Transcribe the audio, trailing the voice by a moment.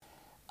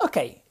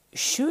Okay,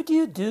 should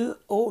you do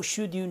or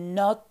should you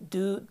not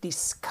do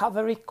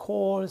discovery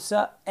calls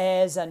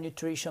as a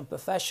nutrition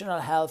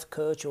professional, health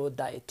coach or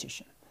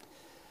dietitian?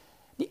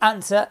 The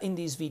answer in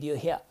this video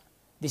here.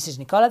 This is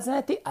Nicola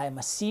Zanetti. I am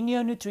a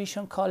senior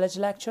nutrition college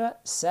lecturer,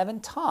 7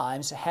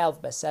 times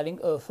health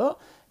best-selling author,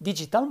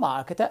 digital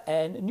marketer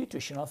and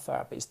nutritional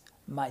therapist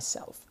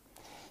myself.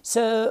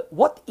 So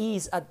what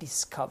is a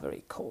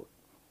discovery call?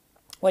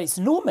 Well, it's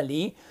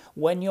normally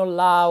when you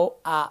allow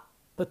a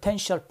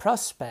potential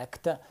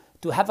prospect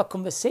to have a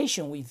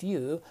conversation with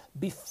you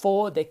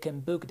before they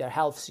can book their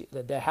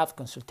health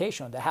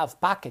consultation, their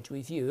health package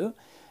with you.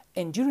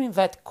 And during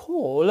that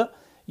call,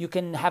 you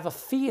can have a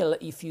feel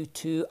if you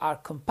two are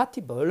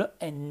compatible,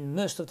 and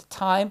most of the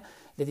time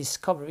the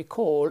discovery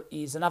call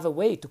is another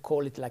way to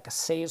call it like a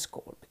sales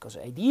call, because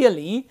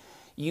ideally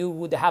you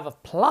would have a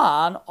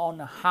plan on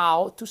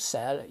how to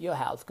sell your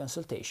health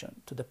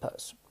consultation to the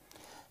person.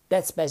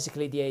 That's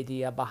basically the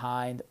idea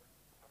behind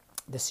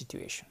the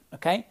situation,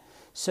 okay?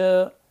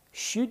 So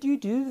should you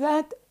do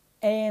that,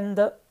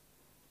 and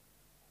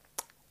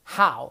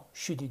how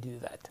should you do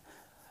that?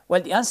 Well,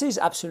 the answer is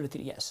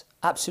absolutely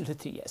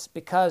yes,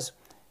 because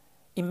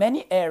in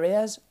many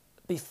areas,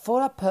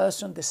 before a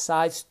person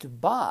decides to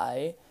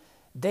buy,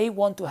 they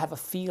want to have a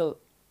feel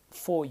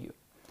for you.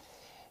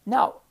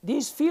 Now,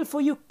 this feel for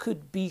you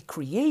could be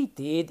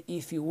created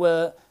if you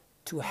were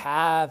to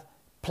have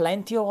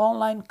plenty of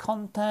online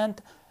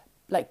content,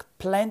 like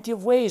plenty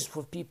of ways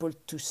for people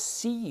to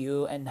see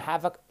you and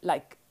have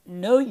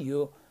know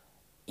you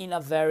in a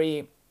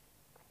very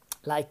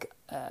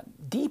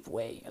deep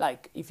way.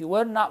 Like if you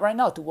were not right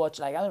now to watch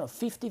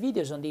 50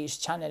 videos on this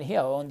channel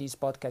here or on this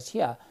podcast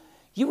here,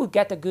 you would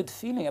get a good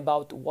feeling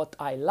about what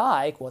I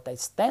like, what I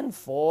stand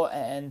for,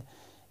 and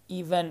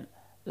even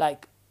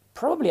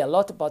probably a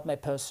lot about my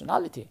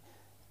personality.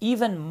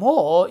 Even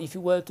more if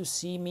you were to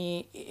see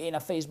me in a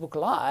Facebook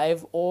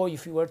Live, or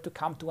if you were to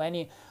come to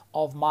any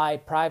of my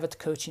private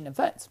coaching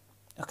events,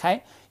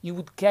 okay? You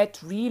would get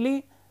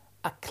really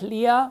a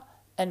clear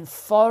and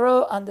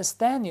thorough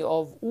understanding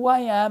of who I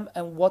am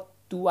and what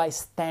do I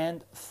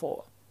stand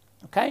for,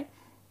 okay?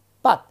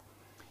 But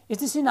is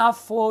this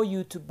enough for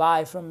you to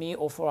buy from me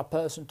or for a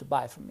person to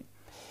buy from me?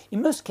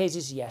 In most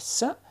cases,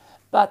 yes,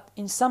 but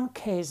in some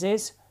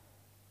cases,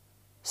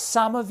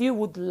 some of you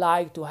would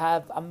like to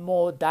have a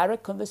more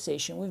direct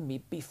conversation with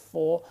me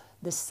before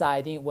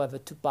deciding whether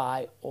to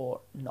buy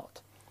or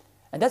not.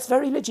 And that's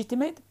very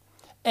legitimate,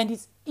 and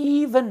it's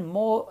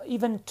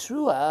even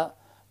truer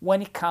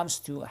when it comes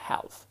to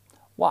health.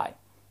 Why?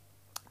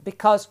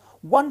 Because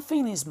one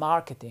thing is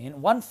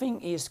marketing, one thing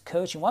is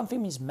coaching, one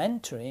thing is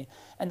mentoring,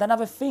 and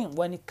another thing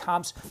when it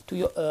comes to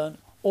your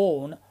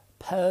own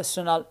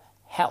personal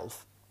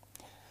health.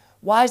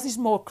 Why is this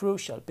more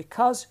crucial?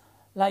 Because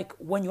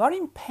when you are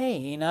in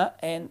pain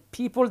and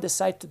people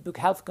decide to book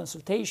health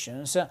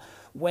consultations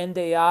when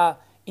they are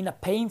in a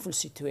painful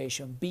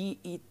situation, be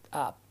it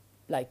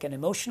an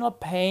emotional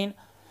pain,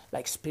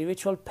 like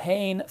spiritual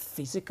pain,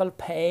 physical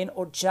pain,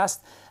 or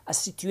just a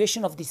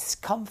situation of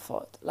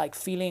discomfort, like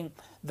feeling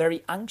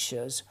very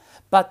anxious,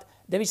 but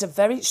there is a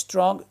very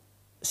strong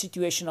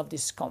situation of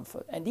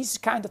discomfort. And these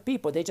kind of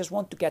people, they just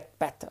want to get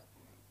better.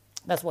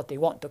 That's what they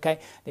want, okay?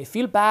 They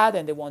feel bad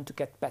and they want to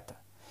get better.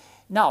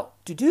 Now,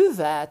 to do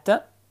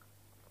that,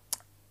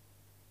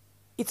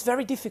 it's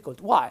very difficult.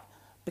 Why?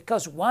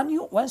 Because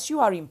once you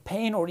are in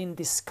pain or in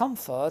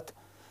discomfort,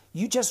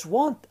 you just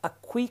want a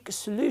quick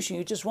solution.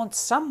 You just want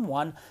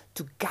someone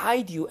to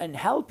guide you and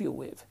help you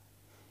with.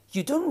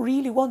 You don't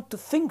really want to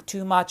think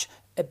too much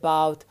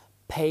about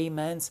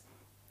payments,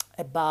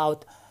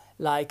 about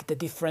the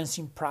difference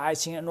in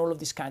pricing and all of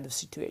this kind of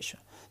situation.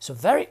 So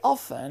very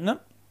often,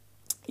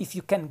 if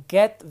you can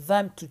get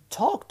them to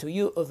talk to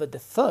you over the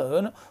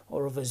phone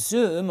or over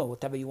Zoom or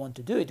whatever you want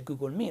to do it,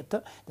 Google Meet,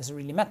 doesn't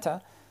really matter,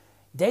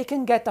 they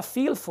can get a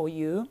feel for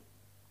you,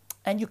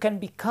 and you can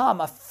become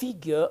a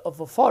figure of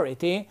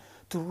authority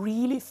to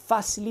really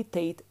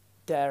facilitate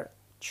their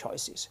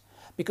choices.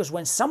 Because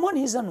when someone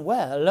is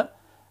unwell,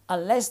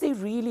 unless they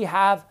really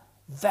have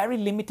very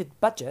limited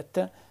budget,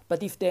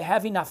 but if they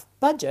have enough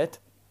budget,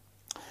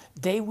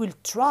 they will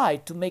try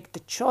to make the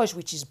choice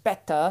which is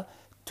better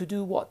to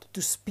do what?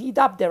 To speed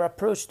up their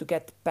approach to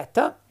get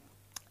better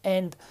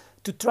and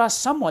to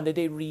trust someone that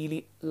they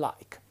really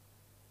like.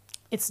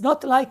 It's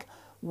not like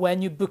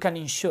when you book an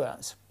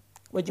insurance,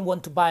 when you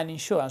want to buy an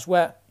insurance,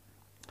 where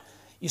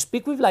you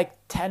speak with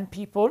 10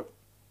 people,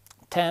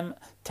 10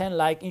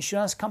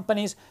 insurance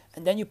companies,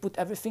 and then you put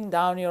everything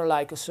down. You're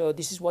like, so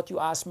this is what you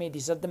asked me,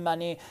 these are the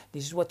money,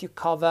 this is what you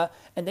cover,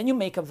 and then you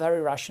make a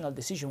very rational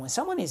decision. When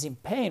someone is in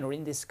pain or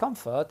in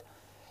discomfort,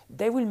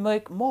 they will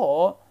make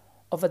more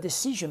of a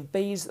decision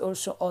based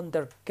also on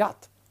their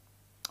gut,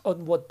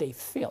 on what they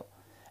feel.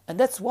 And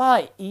that's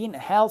why in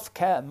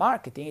healthcare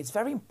marketing, it's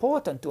very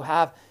important to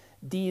have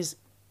these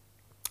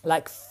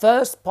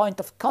first point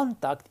of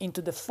contact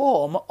into the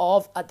form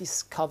of a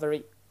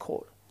discovery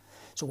call.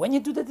 So when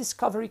you do the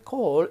discovery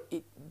call,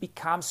 it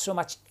becomes so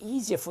much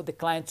easier for the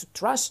client to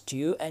trust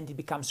you, and it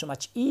becomes so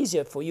much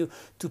easier for you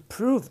to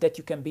prove that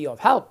you can be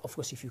of help. Of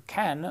course, if you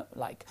can,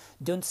 like,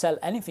 don't sell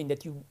anything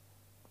that you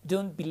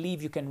don't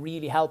believe you can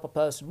really help a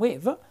person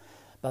with.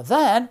 But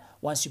then,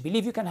 once you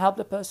believe you can help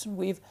the person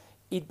with,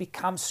 it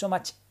becomes so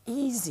much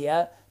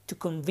easier to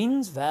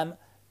convince them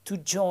to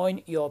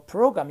join your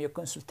program, your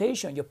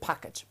consultation, your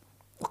package.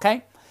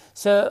 Okay?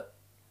 So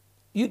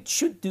you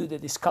should do the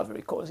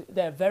discovery calls.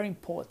 They're very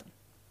important.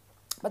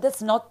 But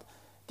that's not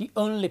the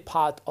only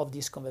part of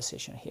this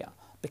conversation here,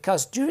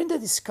 because during the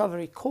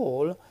discovery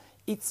call,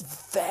 it's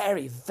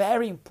very,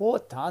 very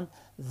important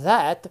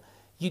that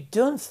you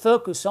don't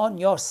focus on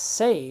your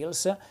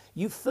sales,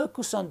 you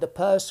focus on the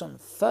person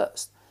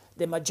first.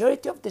 The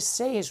majority of the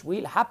sales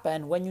will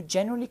happen when you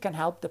genuinely can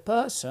help the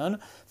person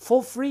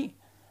for free.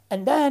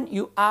 And then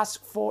you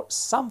ask for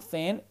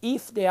something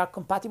if they are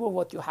compatible with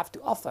what you have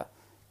to offer.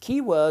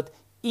 Keyword,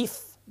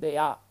 if they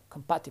are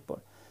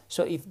compatible.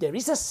 So if there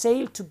is a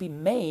sale to be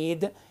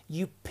made,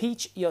 you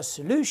pitch your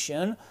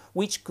solution,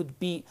 which could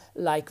be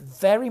like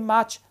very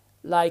much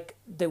like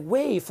the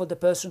way for the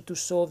person to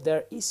solve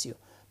their issue.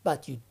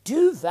 But you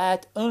do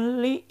that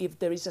only if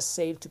there is a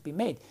sale to be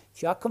made.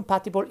 If you are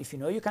compatible, if you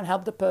know you can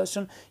help the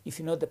person, if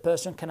you know the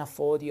person can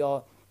afford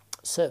your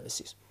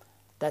services.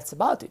 That's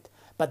about it.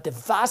 But the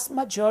vast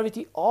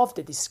majority of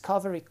the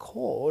discovery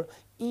call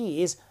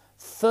is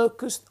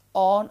focused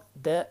on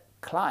the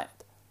client.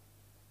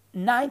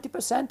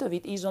 90% of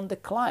it is on the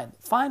client.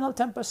 Final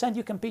 10%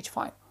 you can pitch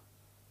fine.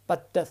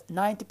 But the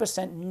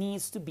 90%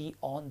 needs to be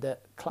on the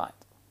client.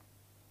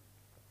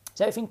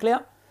 Is everything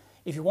clear?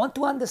 If you want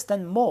to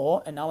understand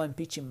more, and now I'm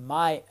pitching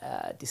my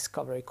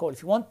discovery call,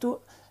 if you want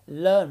to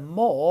learn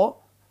more,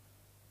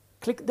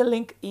 click the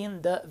link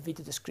in the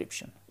video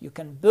description. You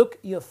can book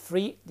your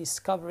free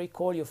discovery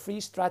call, your free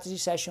strategy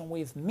session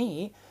with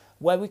me,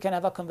 where we can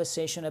have a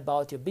conversation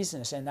about your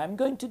business. And I'm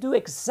going to do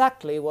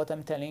exactly what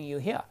I'm telling you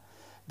here.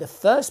 The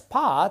first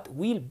part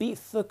will be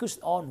focused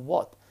on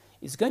what?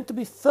 It's going to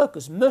be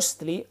focused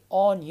mostly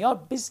on your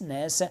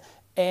business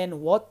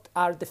and what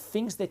are the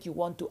things that you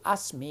want to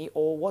ask me,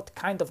 or what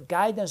kind of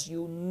guidance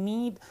you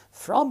need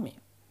from me.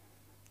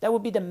 That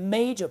would be the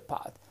major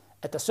part.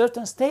 At a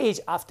certain stage,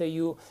 after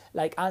you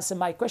answer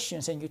my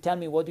questions and you tell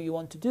me what do you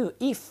want to do,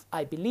 if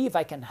I believe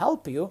I can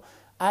help you,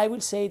 I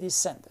will say this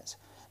sentence.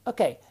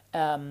 Okay,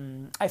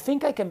 I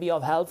think I can be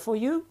of help for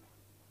you.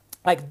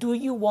 Do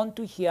you want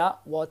to hear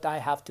what I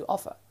have to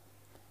offer?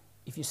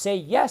 If you say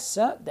yes,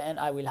 then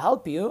I will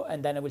help you,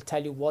 and then I will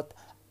tell you what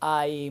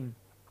I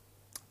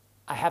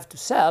have to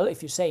sell.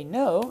 If you say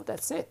no,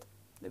 that's it.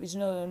 There is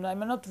no, I'm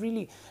not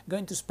really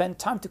going to spend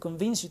time to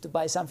convince you to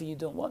buy something you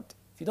don't want.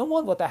 If you don't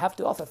want what I have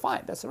to offer,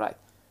 fine, that's all right.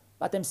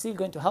 But I'm still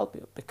going to help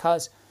you,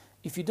 because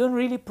if you don't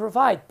really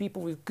provide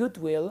people with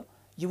goodwill,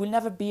 you will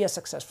never be a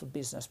successful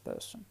business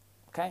person.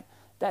 Okay?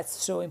 That's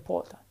so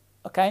important.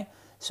 Okay?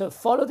 So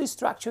follow this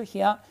structure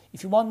here.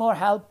 If you want more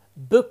help,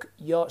 book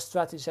your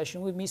strategy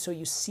session with me so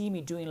you see me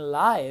doing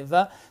live,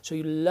 so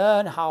you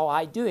learn how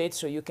I do it,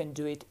 so you can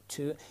do it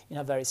too in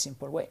a very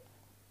simple way.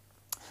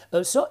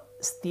 Also,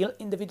 still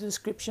in the video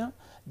description,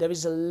 there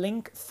is a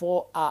link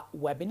for a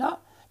webinar.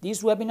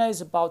 This webinar is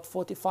about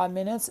 45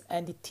 minutes,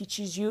 and it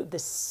teaches you the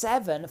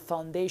 7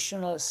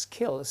 foundational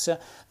skills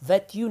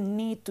that you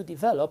need to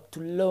develop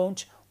to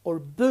launch or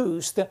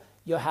boost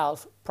your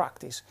health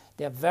practice.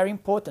 They are very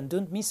important.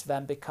 Don't miss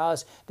them,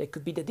 because they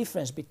could be the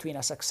difference between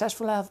a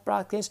successful health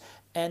practice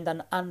and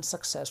an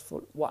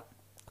unsuccessful one.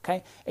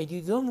 Okay? And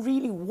you don't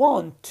really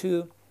want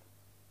to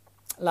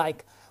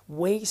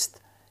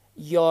waste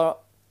your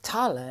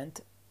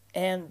talent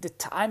and the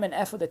time and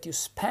effort that you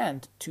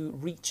spend to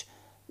reach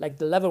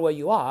the level where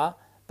you are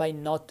by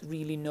not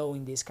really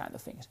knowing these kind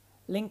of things.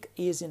 Link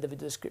is in the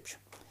video description.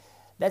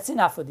 That's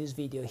enough for this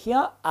video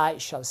here. I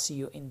shall see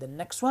you in the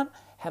next one.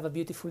 Have a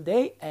beautiful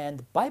day,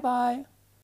 and bye-bye.